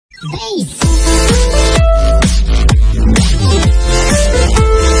Hey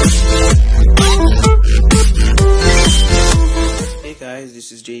guys,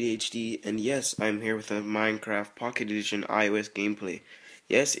 this is JDHD, and yes, I'm here with a Minecraft Pocket Edition iOS gameplay.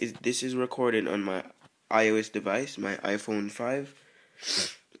 Yes, this is recorded on my iOS device, my iPhone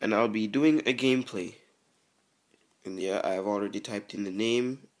 5, and I'll be doing a gameplay. And yeah, I've already typed in the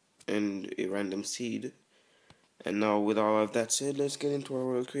name and a random seed. And now with all of that said, let's get into our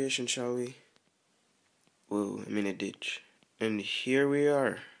world creation, shall we? Whoa, I'm in a ditch. And here we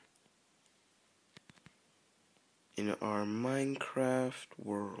are in our Minecraft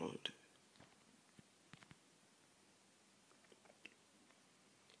world.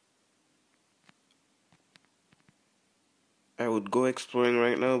 I would go exploring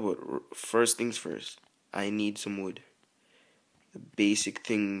right now, but first things first, I need some wood. The basic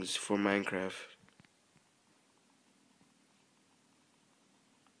things for Minecraft.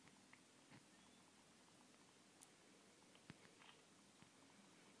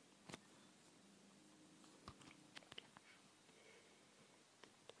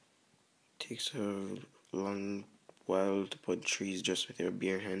 Takes a long while to put trees just with your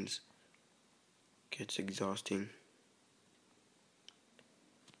bare hands. Gets exhausting.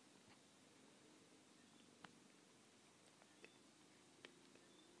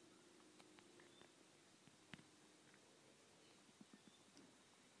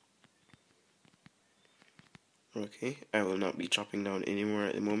 Okay, I will not be chopping down anymore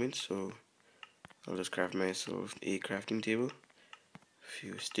at the moment, so I'll just craft myself a crafting table, a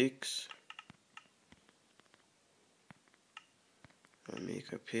few sticks, I'll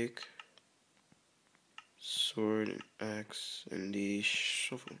make a pick, sword, an axe, and a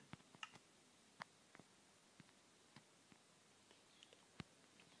shovel.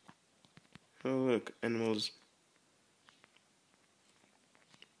 Oh look, animals.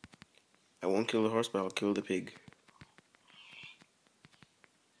 I won't kill the horse, but I'll kill the pig.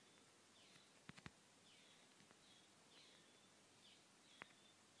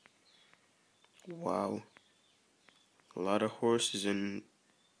 Wow. A lot of horses and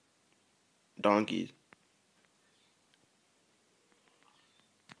donkeys.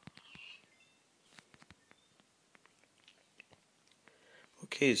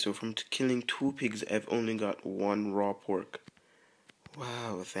 Okay, so from killing 2 pigs, I've only got 1 raw pork.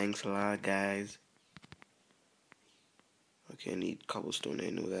 Wow, thanks a lot, guys. Okay, I need cobblestone, I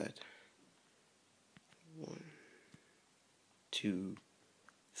know that. 1, 2,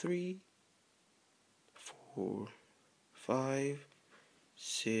 3, 4, 5,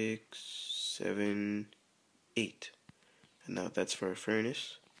 6, 7, 8. And now that's for a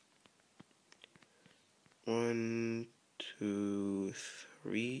furnace. 1, 2,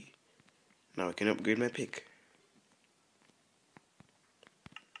 3. Now I can upgrade my pick.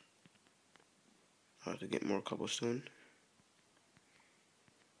 How to get more cobblestone.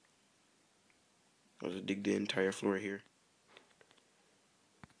 I'll just dig the entire floor here.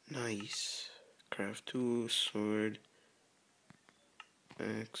 Nice. Craft tool, sword,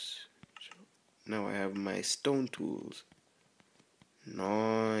 axe. Now I have my stone tools.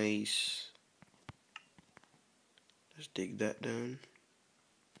 Nice. Let's dig that down.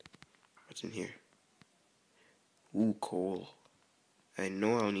 What's in here? Ooh, coal. I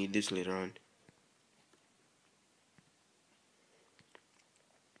know I'll need this later on.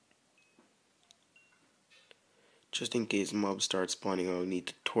 Just in case mobs start spawning, I'll need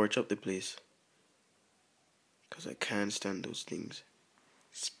to torch up the place. Because I can't stand those things.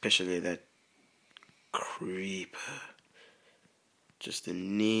 Especially that creeper. Just the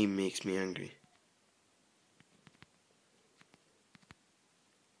name makes me angry.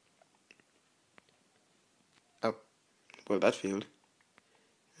 Oh, well that failed.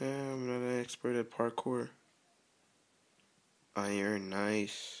 I'm not an expert at parkour. Iron,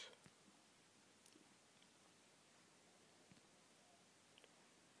 nice.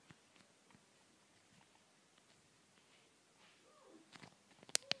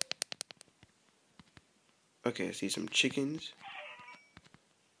 Okay, I see some chickens.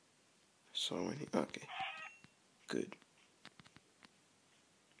 So many. Okay, good.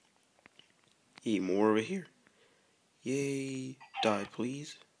 Hey, more over here. Yay. Die,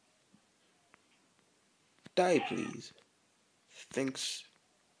 please. Die, please. Thanks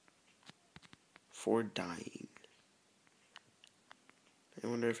for dying. I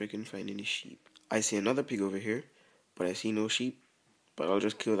wonder if I can find any sheep. I see another pig over here, but I see no sheep. But I'll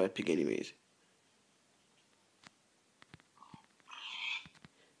just kill that pig anyways.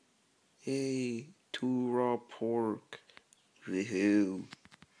 Yay, 2 raw pork. Woohoo.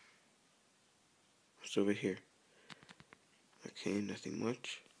 What's over here? Okay, nothing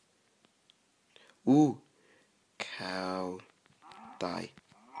much. Ooh, cow, die.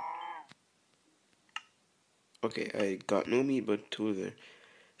 Okay, I got no meat but two there.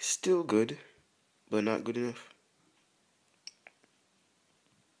 Still good, but not good enough.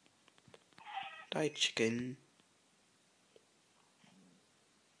 Die, chicken.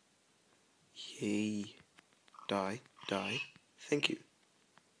 Yay. Die, die. Thank you.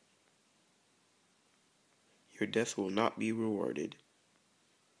 Your death will not be rewarded.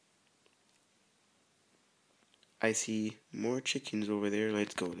 I see more chickens over there.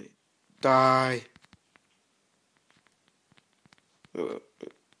 Let's go. Die.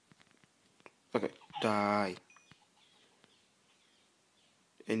 Okay, die.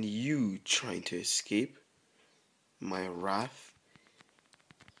 And you trying to escape my wrath?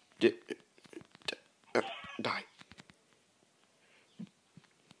 Die.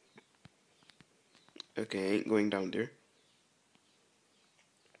 Okay, I ain't going down there.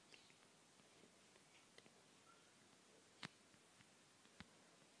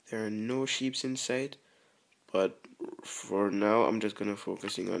 There are no sheeps in sight, but for now I'm just gonna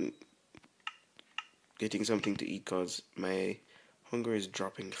focusing on getting something to eat cause my hunger is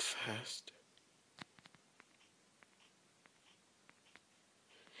dropping fast.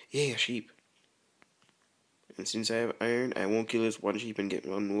 Yeah, a sheep. And since I have iron, I won't kill this one sheep and get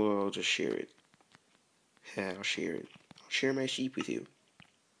one wool, I'll just share it. Yeah, I'll share it. I'll share my sheep with you.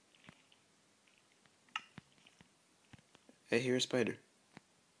 I hear a spider.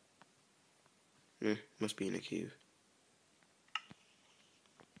 Must be in a cave.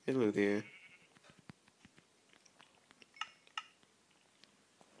 Hello there.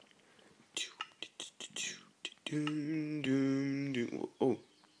 Oh,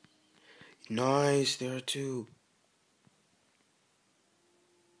 nice, there are two.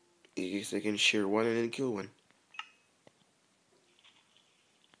 I guess I can share one and then kill one.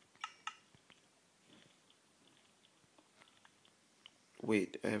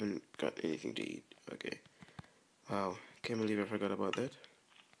 Wait, I haven't got anything to eat. Okay. Wow, can't believe I forgot about that.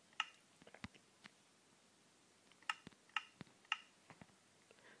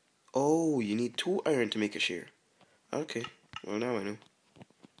 Oh, you need 2 iron to make a shear. Okay, well now I know.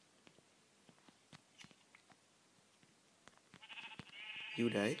 You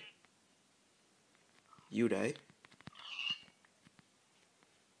die. You die.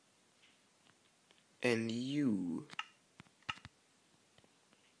 And you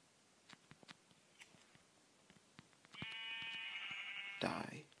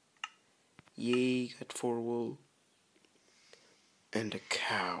die. Yay, got 4 wool. And a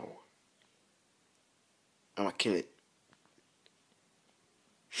cow. I'ma kill it.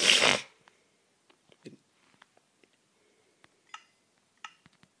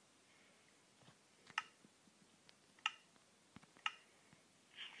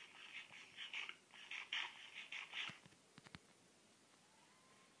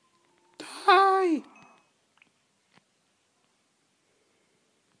 Die!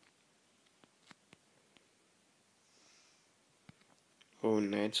 Oh,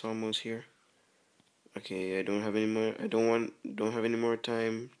 night's almost here. Okay, I don't have any more. I don't have any more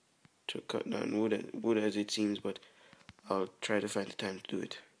time to cut down wood as it seems, but I'll try to find the time to do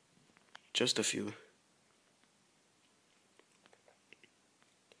it. Just a few.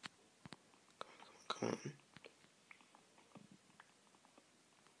 Come on.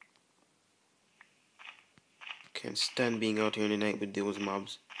 Can't stand being out here in the night with those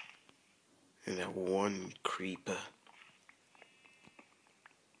mobs. And that one creeper.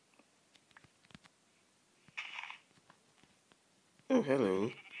 Oh, hello.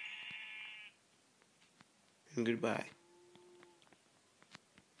 And goodbye.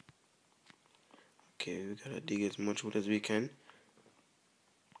 Okay, we gotta dig as much wood as we can.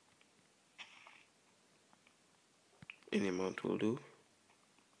 Any amount will do.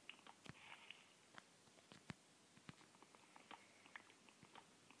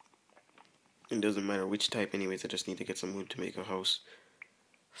 It doesn't matter which type anyways, I just need to get some wood to make a house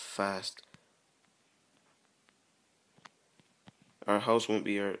fast. Our house won't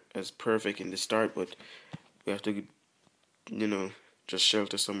be as perfect in the start, but we have to, just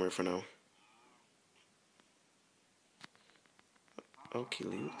shelter somewhere for now. I'll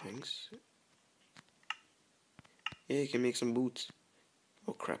kill you, thanks. Yeah, you can make some boots.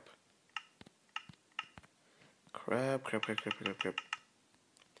 Oh crap. Crap, crap, crap, crap, crap, crap.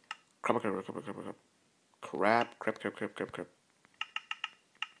 Crap, crap, crap, crap, crap, crap. Crap, crap, crap, crap, crap, crap.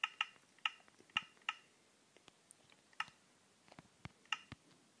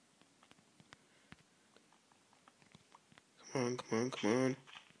 Come on, come on, come on.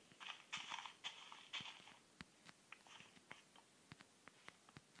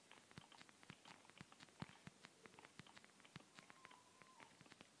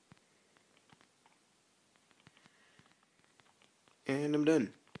 And I'm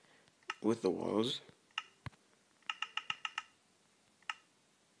done with the walls.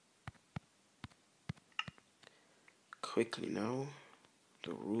 Quickly now,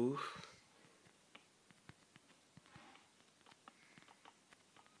 the roof.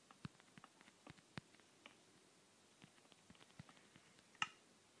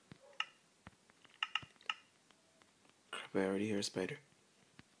 Crap, I already hear a spider.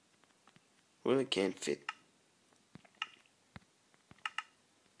 Well, it can't fit.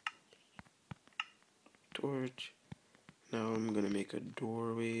 Torch. Now I'm gonna make a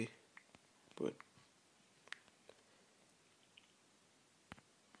doorway, but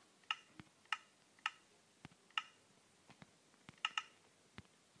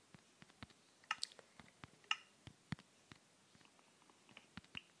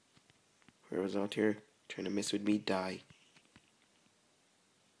whoever's out here trying to mess with me, die.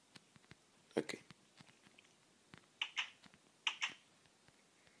 Okay.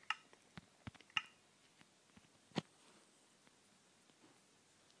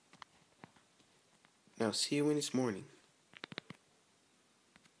 Now see you when it's morning.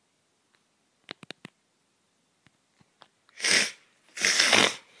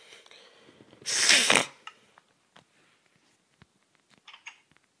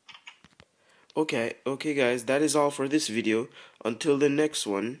 Okay guys, that is all for this video. Until the next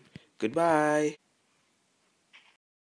one, goodbye.